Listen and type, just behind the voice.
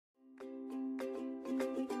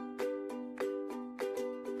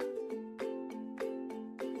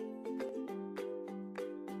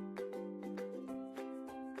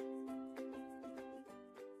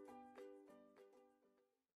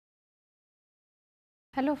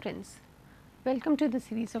Hello friends, welcome to the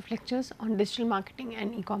series of lectures on digital marketing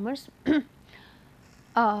and e-commerce.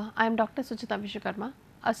 I am Dr. Suchita Vishwakarma,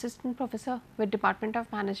 Assistant Professor with Department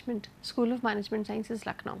of Management, School of Management Sciences,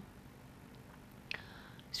 Lucknow.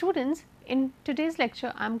 Students, in today's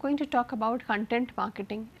lecture I am going to talk about content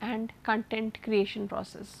marketing and content creation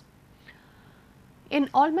process. In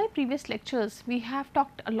all my previous lectures, we have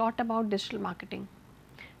talked a lot about digital marketing.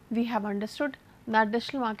 We have understood that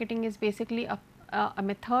digital marketing is basically a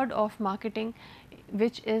method of marketing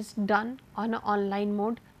which is done on an online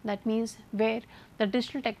mode, that means where the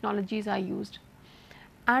digital technologies are used.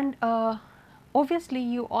 And obviously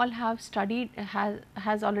you all have studied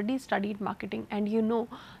has already studied marketing, and you know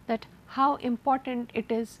that how important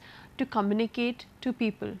it is to communicate to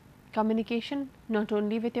people. Communication not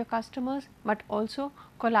only with your customers, but also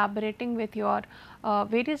collaborating with your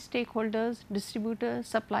various stakeholders, distributors,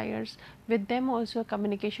 suppliers. With them also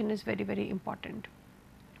communication is very important.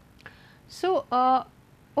 So,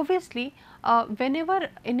 obviously, whenever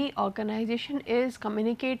any organization is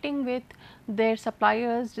communicating with their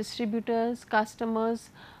suppliers, distributors,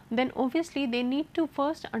 customers, then obviously they need to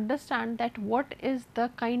first understand that what is the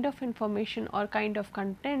kind of information or kind of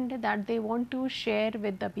content that they want to share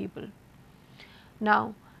with the people.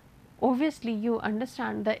 Now, obviously you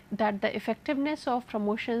understand that the effectiveness of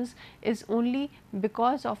promotions is only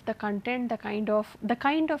because of the content, the kind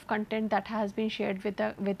of content that has been shared with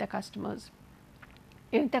the customers.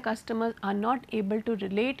 If the customers are not able to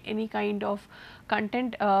relate any kind of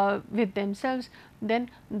content with themselves, then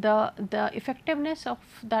the effectiveness of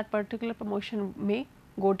that particular promotion may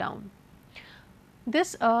go down.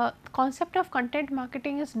 This concept of content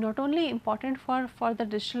marketing is not only important for the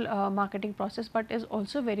digital marketing process, but is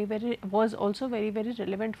also very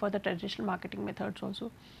relevant for the traditional marketing methods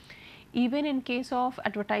also. Even in case of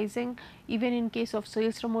advertising, even in case of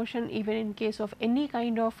sales promotion, even in case of any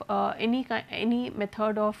kind of any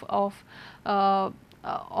method of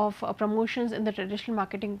promotions in the traditional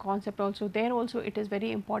marketing concept also, there also it is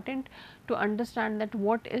very important to understand that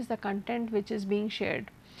what is the content which is being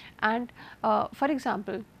shared. And for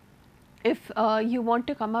example, if you want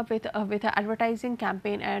to come up with an advertising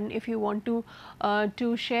campaign, and if you want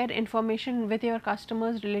to share information with your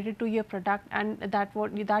customers related to your product, and that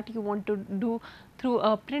you want to do through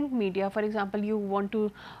a print media. For example, you want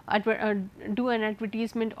to do an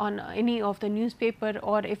advertisement on any of the newspaper,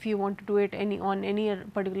 or if you want to do it on any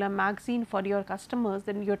particular magazine for your customers,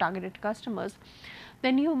 then your targeted customers,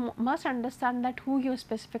 then you must understand that who your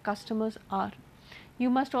specific customers are. You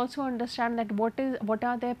must also understand that what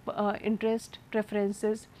are their interest,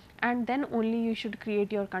 preferences, and then only you should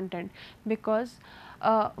create your content. Because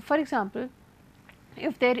for example,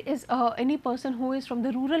 if there is any person who is from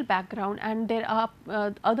the rural background, and there are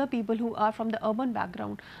other people who are from the urban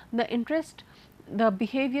background, the interest, the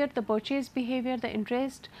behavior, the purchase behavior, the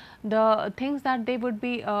interest, the things that they would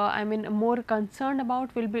be I mean more concerned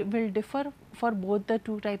about will differ for both the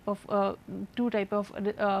two type of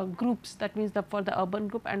groups, that means for the urban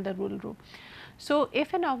group and the rural group. So,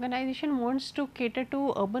 if an organization wants to cater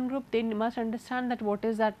to urban group, they must understand that what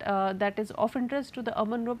is that is of interest to the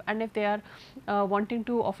urban group, and if they are wanting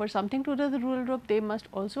to offer something to the rural group, they must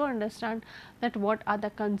also understand that what are the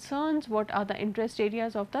concerns, what are the interest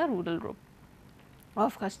areas of the rural group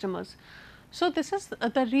of customers. So, this is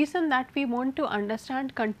the reason that we want to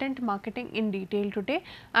understand content marketing in detail today,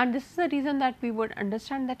 and this is the reason that we would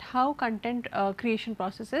understand that how content creation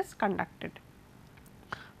process is conducted.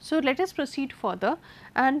 So, let us proceed further,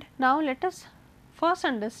 and now let us first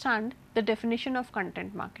understand the definition of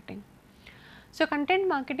content marketing. So, content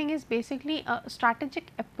marketing is basically a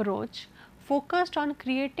strategic approach focused on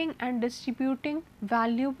creating and distributing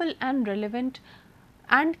valuable and relevant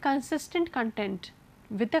and consistent content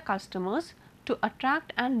with the customers to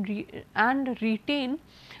attract and retain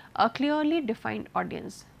a clearly defined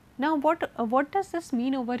audience. Now, what does this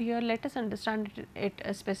mean over here? Let us understand it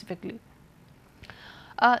specifically.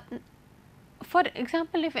 For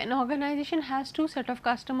example, if an organization has two set of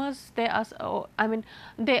customers, they are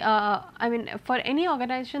for any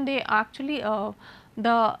organization, they actually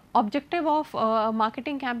the objective of a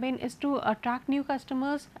marketing campaign is to attract new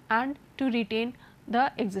customers and to retain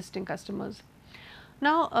the existing customers.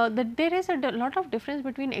 Now, there is a lot of difference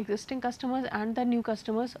between existing customers and the new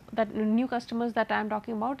customers. That new customers that I am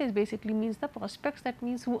talking about is basically means the prospects, that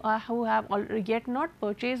means who have yet not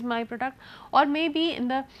purchased my product, or maybe in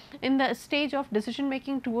the stage of decision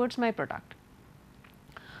making towards my product.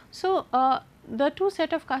 So, the two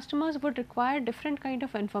set of customers would require different kind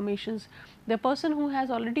of informations. The person who has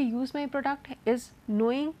already used my product is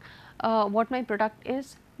knowing what my product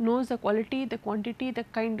is, knows the quality, the quantity, the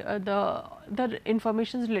kind, the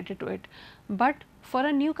information related to it. But for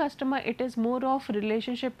a new customer, it is more of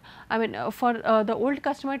relationship. I mean, for the old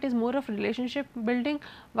customer, it is more of relationship building,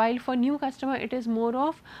 while for new customer, it is more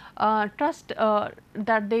of trust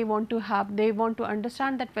that they want to have. They want to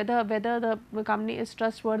understand that whether the company is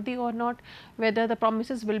trustworthy or not, whether the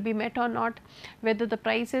promises will be met or not, whether the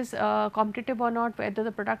price is competitive or not, whether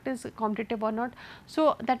the product is competitive or not.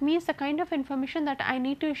 So that means the kind of information that I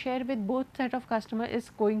need to share with both set of customer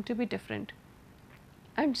is going to be different.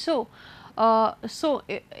 And so,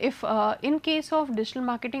 if in case of digital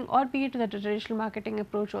marketing, or be it the traditional marketing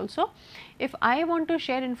approach also, if I want to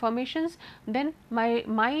share informations, then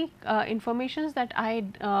my informations that I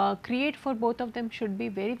create for both of them should be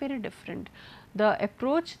very different. The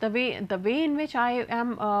approach, the way in which I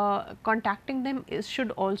am contacting them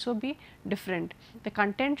should also be different. The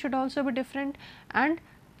content should also be different, and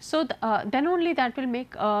so then only that will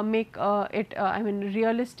make it I mean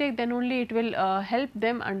realistic. Then only it will help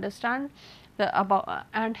them understand the about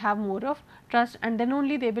and have more of trust, and then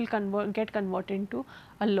only they will get converted into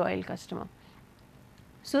a loyal customer.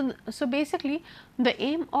 So basically, the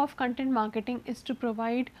aim of content marketing is to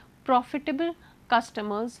provide profitable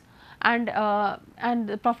customers, and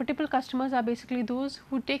the profitable customers are basically those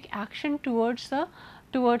who take action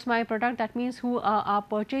towards my product. That means who are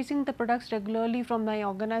purchasing the products regularly from my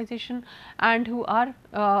organization, and who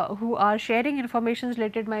are sharing information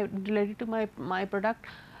related to my product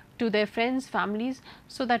to their friends, families.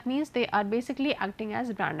 So that means they are basically acting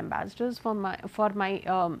as brand ambassadors for my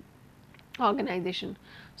organization.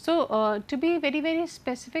 So to be very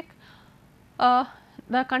specific, uh,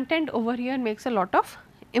 the content over here makes a lot of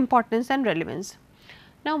importance and relevance.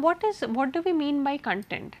 Now, what do we mean by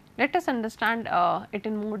content? Let us understand it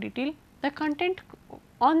in more detail. The content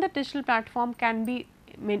on the digital platform can be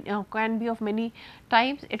of many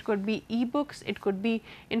types. It could be e-books, it could be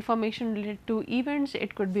information related to events,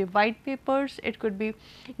 it could be white papers, it could be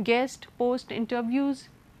guest post interviews,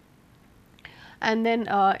 and then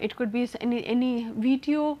it could be any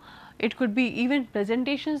video. It could be even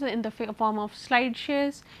presentations in the form of slide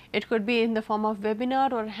shares, it could be in the form of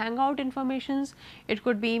webinar or hangout informations, it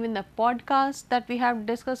could be even the podcast that we have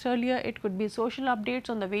discussed earlier, it could be social updates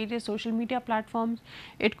on the various social media platforms,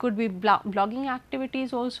 it could be blogging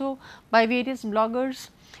activities also by various bloggers,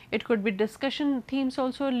 it could be discussion themes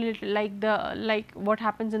also like what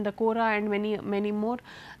happens in the Quora and many more,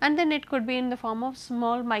 and then it could be in the form of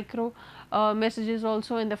small micro messages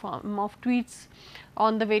also in the form of tweets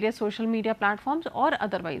on the various social media platforms or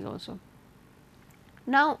otherwise also.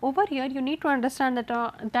 Now, over here you need to understand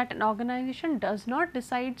that an organization does not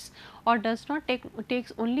decides or does not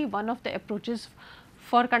takes only one of the approaches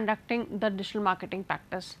for conducting the digital marketing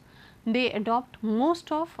practice. They adopt most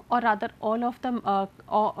of, or rather all of them,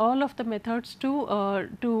 all of the methods to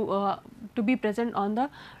be present on the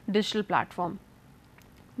digital platform.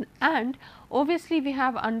 And obviously, we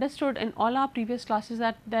have understood in all our previous classes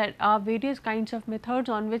that there are various kinds of methods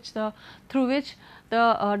on which through which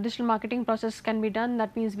the digital marketing process can be done.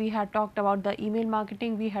 That means, we had talked about the email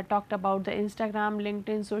marketing, we had talked about the Instagram,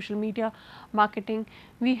 LinkedIn, social media marketing,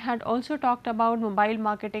 we had also talked about mobile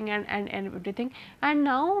marketing and everything. And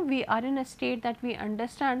now we are in a state that we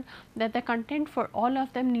understand that the content for all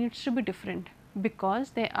of them needs to be different,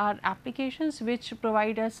 because there are applications which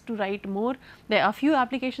provide us to write more. There are few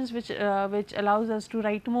applications which allows us to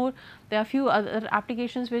write more. There are few other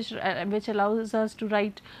applications which allows us to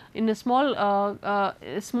write in a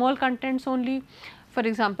small contents only. For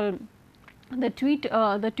example, the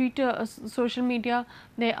Twitter social media,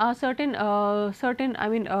 there are certain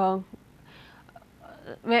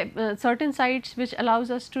certain sites which allows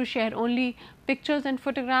us to share only pictures and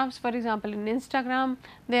photographs. For example, in Instagram,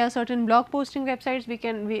 there are certain blog posting websites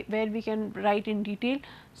where we can write in detail.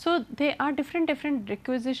 So there are different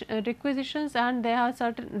requisitions, and there are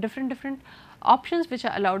certain different options which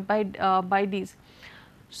are allowed by these.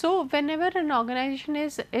 So whenever an organization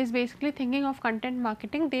is basically thinking of content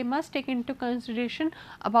marketing, they must take into consideration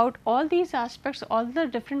about all these aspects, all the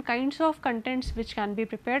different kinds of contents which can be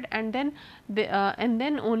prepared, and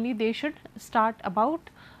then only they should start about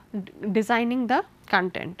designing the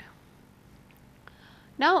content.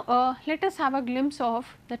 Now let us have a glimpse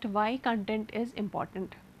of that why content is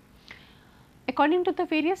important. According to the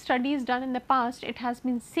various studies done in the past, it has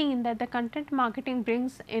been seen that the content marketing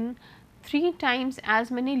brings in 3 times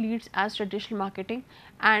as many leads as traditional marketing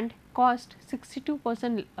and cost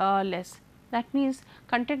 62% less. That means,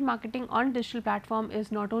 content marketing on digital platform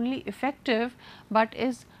is not only effective, but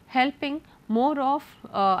is helping more of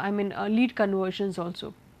lead conversions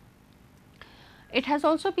also. It has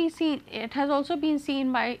also been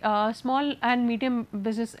seen by small and medium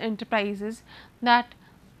business enterprises that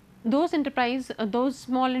those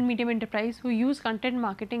small and medium enterprise who use content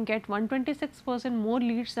marketing get 126% more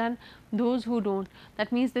leads than those who don't.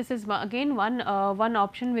 That means this is again one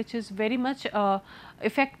option which is very much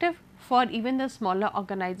effective for even the smaller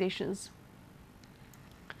organizations.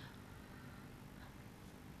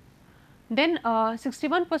 Then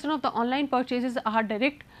 61% of the online purchases are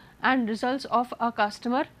direct and results of a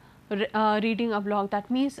customer reading a blog. That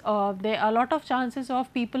means there are a lot of chances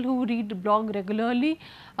of people who read blog regularly,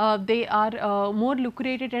 they are more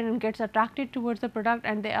lucrated and gets attracted towards the product,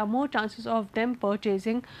 and there are more chances of them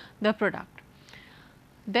purchasing the product.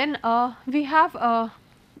 Then we have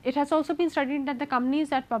it has also been studied that the companies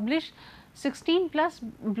that publish 16 plus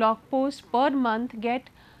blog posts per month get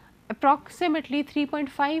approximately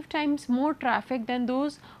 3.5 times more traffic than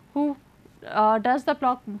those who does the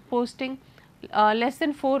blog posting less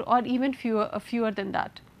than 4 or even fewer than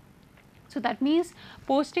that. So, that means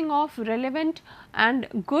posting of relevant and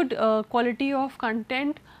good quality of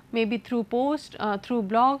content, maybe through post, through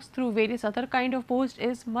blogs, through various other kind of posts,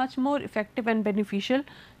 is much more effective and beneficial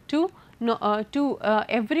to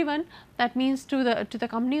everyone. That means to the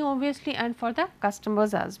company obviously, and for the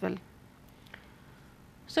customers as well.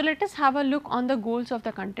 So, let us have a look on the goals of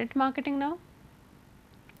the content marketing now.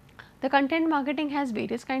 The content marketing has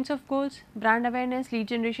various kinds of goals: brand awareness, lead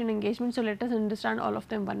generation, engagement. So, let us understand all of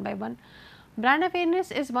them one by one. Brand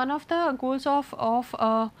awareness is one of the goals of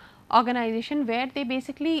organization, where they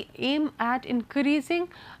basically aim at increasing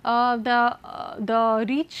the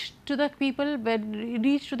reach to the people,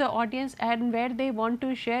 reach to the audience, and where they want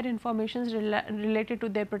to share information related to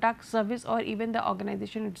their product, service, or even the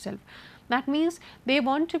organization itself. That means they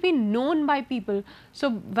want to be known by people.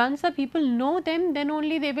 So, once the people know them, then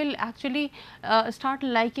only they will actually start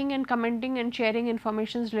liking and commenting and sharing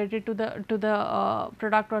information related to the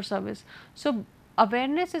product or service. So,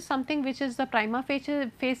 awareness is something which is the prima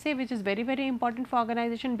facie, which is very important for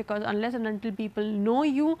organization, because unless and until people know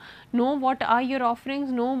you, know what are your offerings,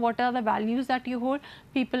 know what are the values that you hold,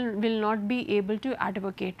 people will not be able to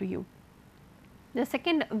advocate to you. The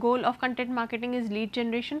second goal of content marketing is lead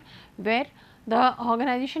generation, where the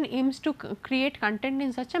organization aims to create content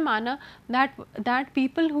in such a manner that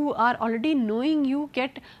people who are already knowing you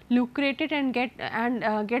get lucrated and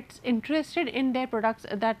gets interested in their products,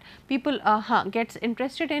 that people gets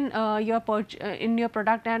interested in your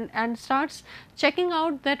product, and starts checking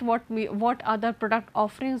out that what are the product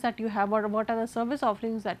offerings that you have, or what are the service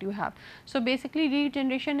offerings that you have. So, basically lead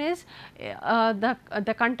generation is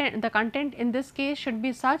the content in this case should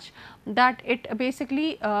be such that it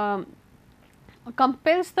basically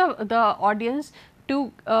compels the audience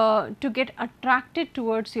to get attracted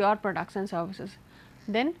towards your products and services.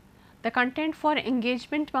 Then the content for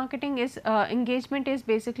engagement marketing is engagement is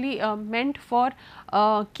basically meant for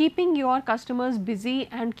keeping your customers busy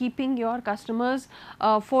and keeping your customers,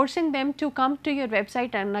 forcing them to come to your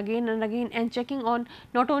website and again and checking on,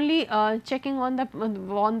 not only checking on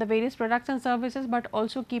the various products and services, but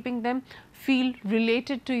also keeping them feel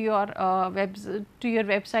related to your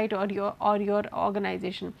website or your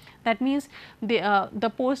organization. That means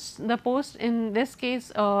the posts in this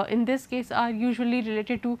case are usually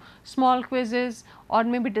related to small quizzes or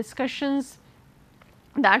maybe discussions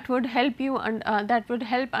that would help you and that would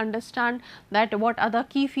help understand that what are the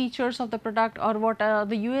key features of the product, or what are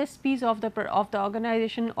the USPs of the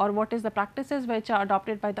organization, or what is the practices which are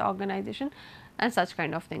adopted by the organization, and such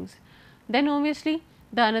kind of things. Then obviously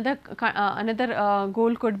the another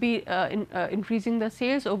goal could be increasing the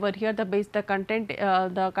sales. Over here the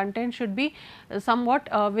content should be somewhat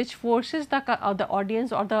which forces the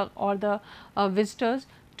audience or the visitors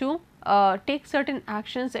to take certain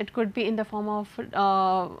actions. It could be in the form of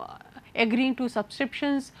agreeing to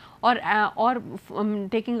subscriptions, or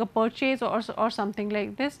taking a purchase, or something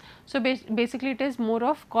like this. So, basically it is more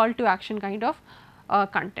of call to action kind of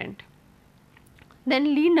content.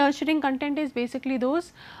 Then lead nurturing content is basically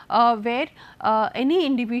those where any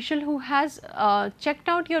individual who has checked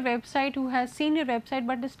out your website, who has seen your website,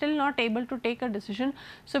 but is still not able to take a decision.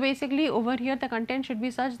 So, basically over here the content should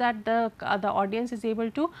be such that the audience is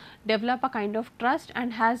able to develop a kind of trust,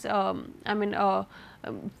 and has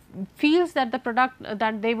feels that the product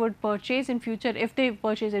that they would purchase in future, if they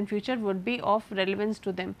purchase in future, would be of relevance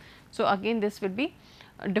to them. So, again this will be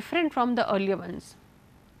different from the earlier ones.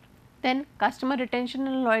 Then customer retention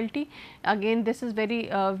and loyalty, again this is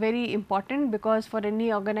very important, because for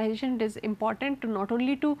any organization it is important to not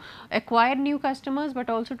only to acquire new customers, but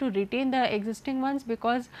also to retain the existing ones,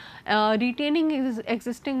 because retaining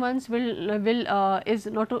existing ones is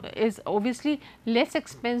obviously less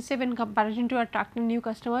expensive in comparison to attracting new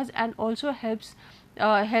customers, and also helps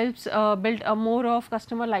build a more of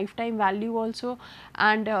customer lifetime value also.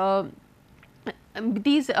 And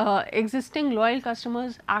these existing loyal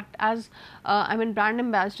customers act as I mean brand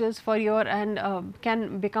ambassadors for your, and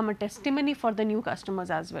can become a testimony for the new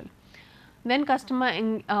customers as well. Then customer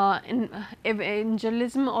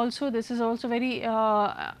evangelism also, this is also very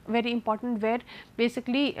important, where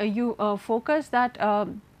basically you focus that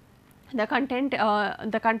the content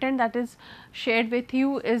that is shared with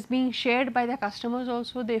you is being shared by the customers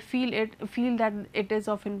also. They feel that it is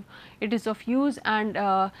of use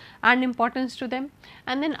and importance to them.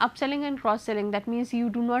 And then upselling and cross selling, that means you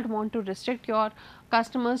do not want to restrict your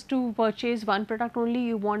customers to purchase one product only,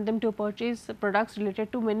 you want them to purchase products related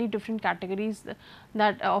to many different categories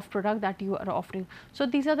that of product that you are offering. So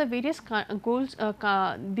these are the various goals that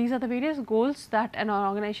an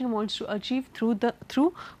organization wants to achieve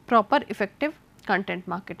through proper effective content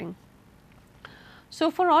marketing.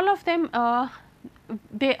 So for all of them,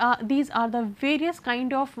 these are the various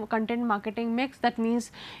kind of content marketing mix. That means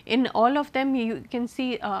in all of them you can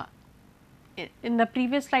see, in the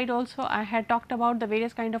previous slide also I had talked about the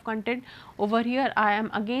various kind of content. Over here I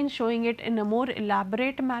am again showing it in a more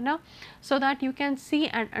elaborate manner, so that you can see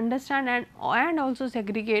and understand and also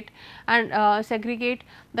segregate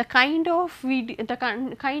the kind of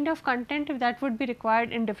kind of content that would be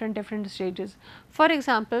required in different stages. For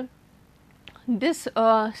example, this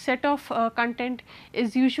set of content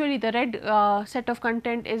is usually, the red set of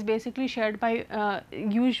content is basically shared by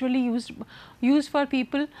usually used for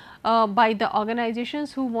people by the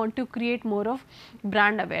organizations who want to create more of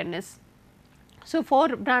brand awareness. So for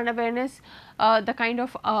brand awareness, the kind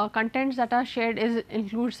of contents that are shared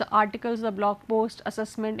includes the articles, the blog post,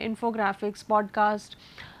 assessment, infographics, podcast,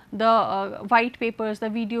 the white papers, the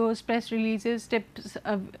videos, press releases, tips,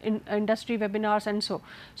 industry webinars, and so.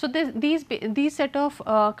 So these set of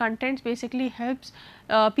contents basically helps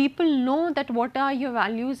people know that what are your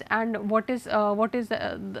values and what is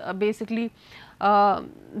basically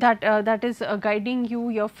that is guiding you,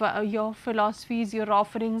 your philosophies, your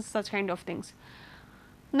offerings, such kind of things.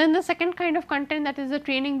 Then the second kind of content, that is the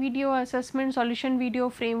training video, assessment, solution video,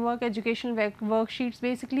 framework, educational worksheets.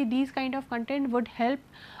 Basically these kind of content would help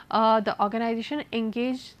the organization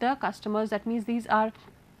engage the customers. That means these are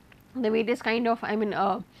the various kind of, I mean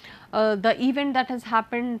the event that has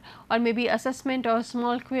happened, or maybe assessment or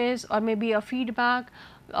small quiz, or maybe a feedback,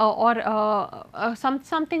 or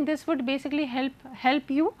something. This would basically help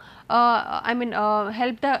you I mean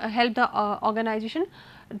help the organization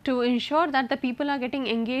to ensure that the people are getting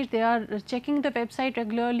engaged, they are checking the website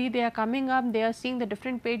regularly, they are coming up, they are seeing the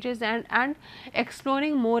different pages and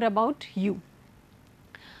exploring more about you.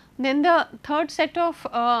 Then the third set of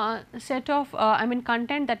I mean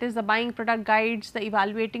content, that is the buying product guides, the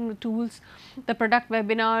evaluating the tools, the product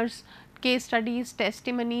webinars, case studies,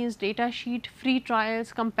 testimonies, data sheet, free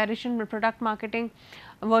trials, comparison with product marketing,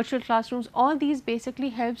 virtual classrooms. All these basically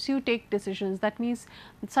helps you take decisions. That means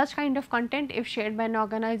such kind of content, if shared by an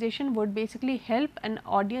organization, would basically help an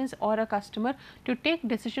audience or a customer to take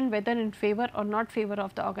decision whether in favor or not favor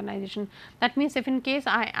of the organization. That means if in case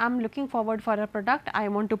I am looking forward for a product, I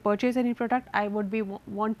want to purchase any product, I would be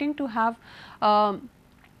wanting to have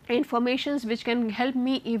informations which can help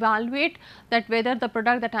me evaluate that whether the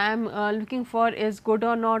product that I am looking for is good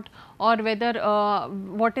or not, or whether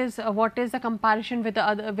what is the comparison with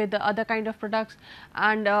the other kind of products,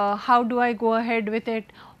 and how do I go ahead with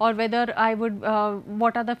it, or whether I would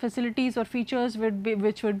what are the facilities or features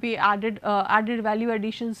which would be added value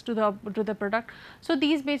additions to the product. So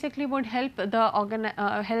these basically would help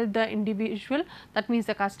the individual, that means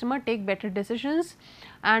the customer, take better decisions,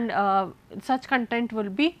 and such content will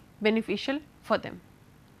be beneficial for them.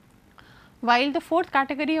 While the fourth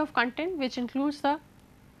category of content, which includes the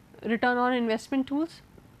return on investment tools,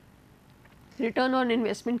 return on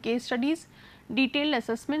investment case studies, detailed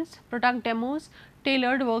assessments, product demos,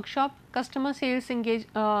 tailored workshop, customer sales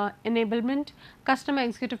enablement, customer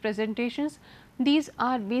executive presentations. These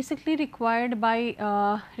are basically required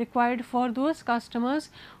for those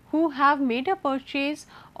customers who have made a purchase,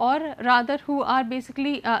 or rather who are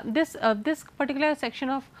basically this particular section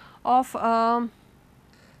of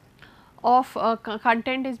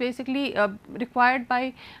content is basically required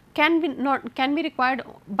by can be required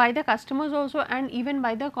by the customers also and even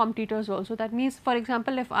by the competitors also. That means, for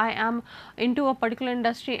example, if I am into a particular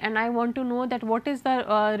industry and I want to know that what is the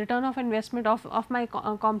return of investment of my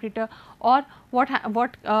competitor, or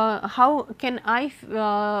how can I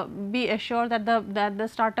be assured that the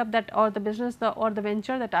startup that or the business or the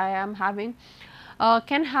venture that I am having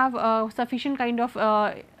can have sufficient kind of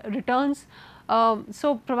returns.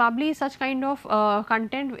 So, probably such kind of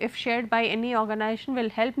content, if shared by any organization, will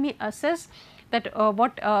help me assess that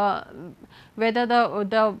whether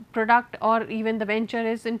the product or even the venture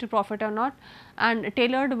is into profit or not, and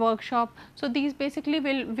tailored workshop. So, these basically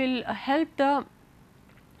will help the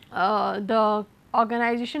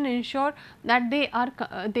organization ensure that they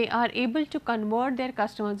are able to convert their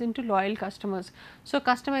customers into loyal customers. So,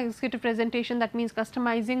 customer executive presentation, that means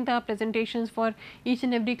customizing the presentations for each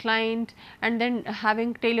and every client, and then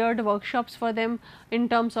having tailored workshops for them in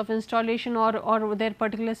terms of installation or their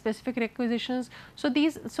particular specific requisitions. So,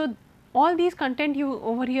 all these content you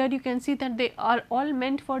over here you can see that they are all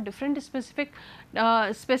meant for different specific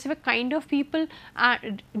kind of people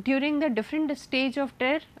during the different stage of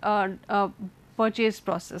their purchase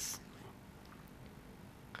process.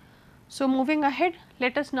 So, moving ahead,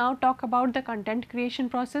 let us now talk about the content creation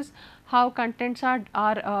process, how contents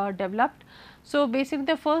are developed. So, basically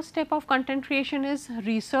the first step of content creation is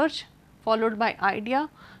research, followed by idea,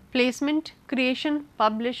 placement, creation,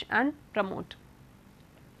 publish and promote.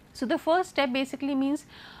 So, the first step basically means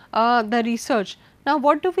the research. Now,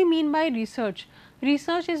 what do we mean by research?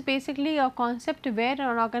 Research is basically a concept where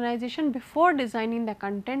an organization, before designing the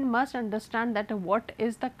content, must understand that what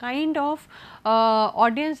is the kind of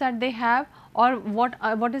audience that they have, or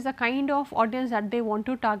what is the kind of audience that they want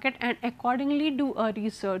to target, and accordingly do a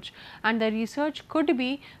research. And the research could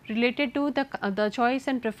be related to the choice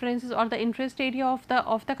and preferences or the interest area of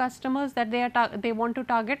the customers that they want to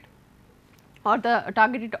target, or the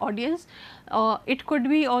targeted audience. It could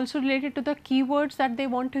be also related to the keywords that they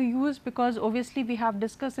want to use, because obviously we have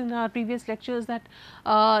discussed in our previous lectures that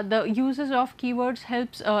the uses of keywords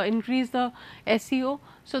helps increase the SEO.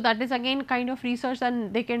 So, that is again kind of research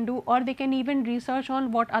that they can do, or they can even research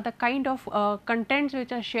on what are the kind of contents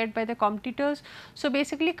which are shared by the competitors. So,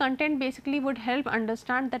 basically content basically would help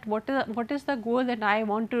understand that what is the goal that I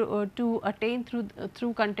want to attain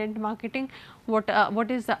through content marketing, what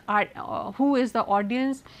is the who is the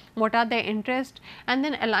audience, what are their interests, and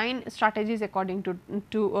then align strategies according to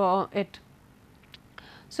it.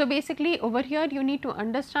 So, basically over here you need to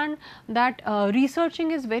understand that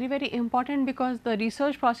researching is very important, because the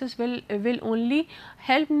research process will only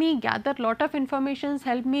help me gather lot of informations,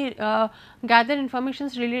 help me gather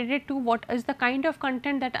informations related to what is the kind of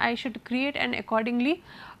content that I should create, and accordingly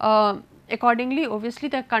obviously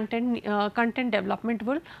the content development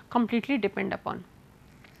will completely depend upon.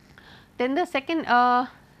 Then the second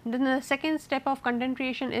step of content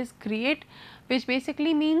creation is create, which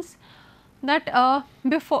basically means that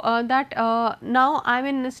now I am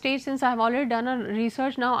in a stage, since I have already done a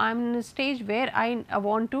research, now I am in a stage where I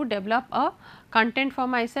want to develop a content for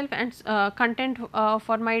myself and content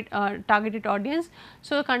for my targeted audience.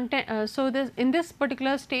 So, in this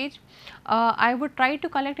particular stage I would try to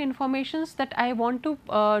collect informations that I want to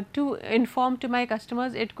inform to my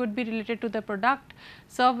customers. It could be related to the product,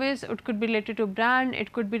 service, it could be related to brand,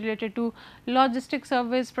 it could be related to logistic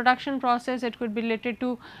service, production process, it could be related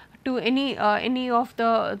to any of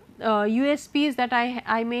the USPs that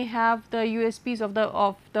I may have, the USPs of the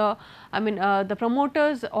the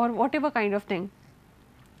promoters, or whatever kind of thing.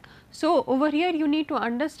 So, over here you need to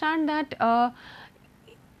understand that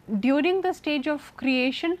during the stage of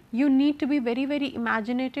creation you need to be very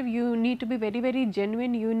imaginative, you need to be very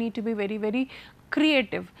genuine, you need to be very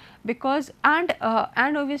creative, because and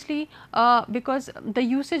obviously because the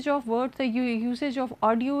usage of words, the usage of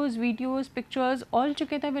audios, videos, pictures all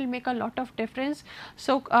together will make a lot of difference.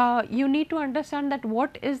 So, you need to understand that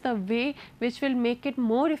what is the way which will make it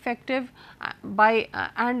more effective by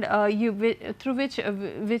and through which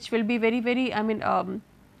will be very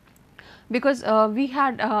because we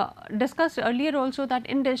had discussed earlier also that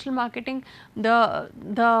in digital marketing the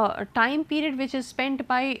time period which is spent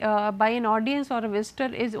by an audience or a visitor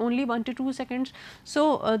is only 1 to 2 seconds.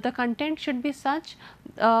 So, the content should be such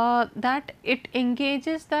that it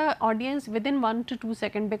engages the audience within 1 to 2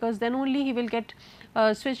 seconds, because then only he will get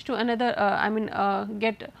switched to another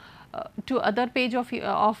get to other page of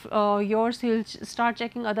yours, he will start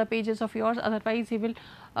checking other pages of yours, otherwise he will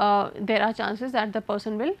there are chances that the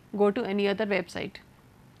person will go to any other website.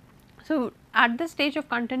 So, at this stage of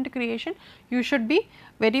content creation you should be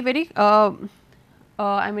very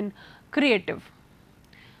creative.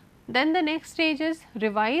 Then the next stage is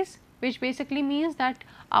revise, which basically means that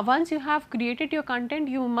once you have created your content,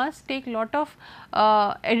 you must take lot of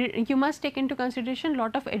you must take into consideration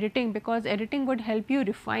lot of editing, because editing would help you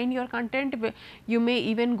refine your content. You may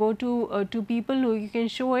even go to people who you can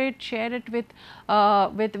show it, share it with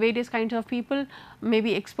various kinds of people,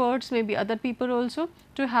 maybe experts, maybe other people also,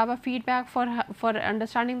 to have a feedback for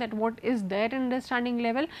understanding that what is their understanding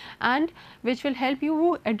level, and which will help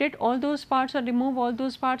you edit all those parts or remove all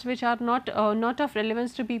those parts which are not of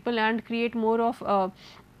relevance to people, and create more of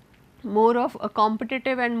a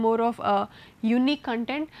competitive and more of a unique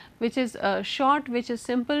content, which is short, which is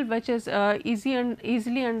simple, which is easy and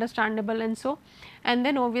easily understandable, and so. And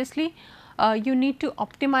then obviously you need to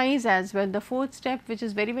optimize as well. The fourth step, which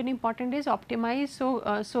is very important, is optimize.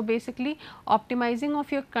 So basically optimizing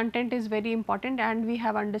of your content is very important, and we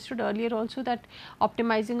have understood earlier also that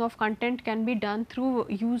optimizing of content can be done through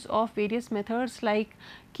use of various methods like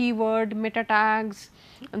keyword, meta tags,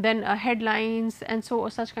 then headlines, and so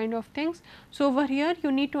such kind of things. So over here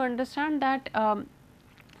you need to understand that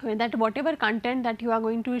that whatever content that you are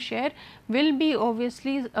going to share will be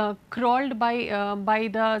obviously crawled by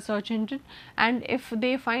the search engine, and if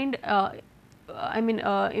they find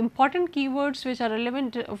important keywords which are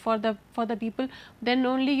relevant for the people, then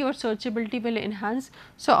only your searchability will enhance.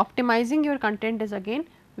 So optimizing your content is again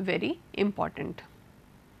very important.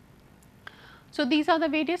 So these are the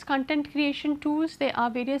various content creation tools. There are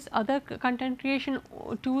various other content creation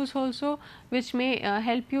tools also which may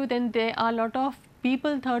help you. Then there are a lot of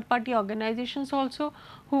people, third party organizations also,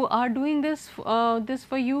 who are doing this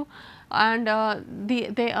for you, and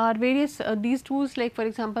there are various these tools, like for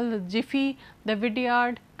example the Jiffy, the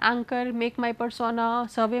Vidyard, Anchor, Make My Persona,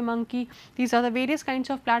 SurveyMonkey. These are the various kinds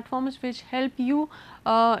of platforms which help you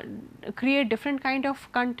create different kind of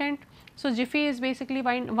content. So Jiffy is basically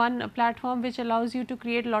one platform which allows you to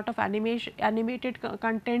create a lot of animated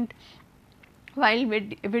content, while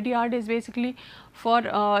Vidyard is basically for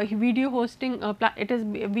video hosting. It is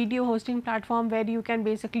a video hosting platform where you can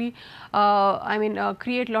basically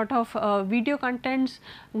create lot of video contents,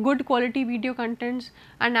 good quality video contents.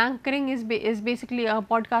 And anchoring is basically a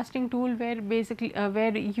podcasting tool where basically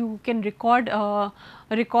where you can record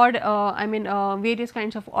various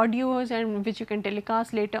kinds of audios, and which you can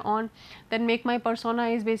telecast later on. Then Make My Persona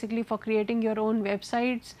is basically for creating your own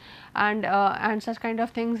websites and such kind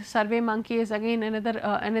of things. SurveyMonkey is again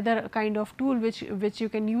another kind of tool which you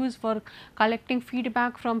can use for collecting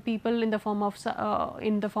feedback from people in the form of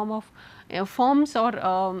forms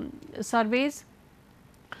or surveys.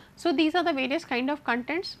 So these are the various kind of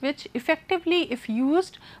contents which effectively, if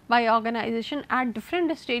used by organization at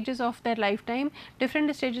different stages of their lifetime,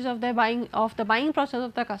 different stages of their buying process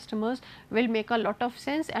of the customers, will make a lot of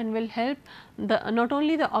sense and will help not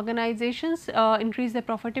only the organizations increase their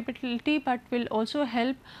profitability, but will also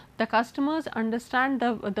help the customers understand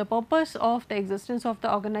the purpose of the existence of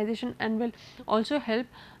the organization, and will also help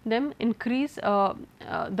them increase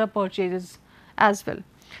the purchases as well.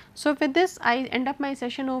 So with this I end up my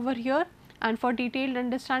session over here, and for detailed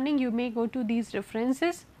understanding you may go to these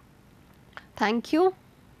references. Thank you.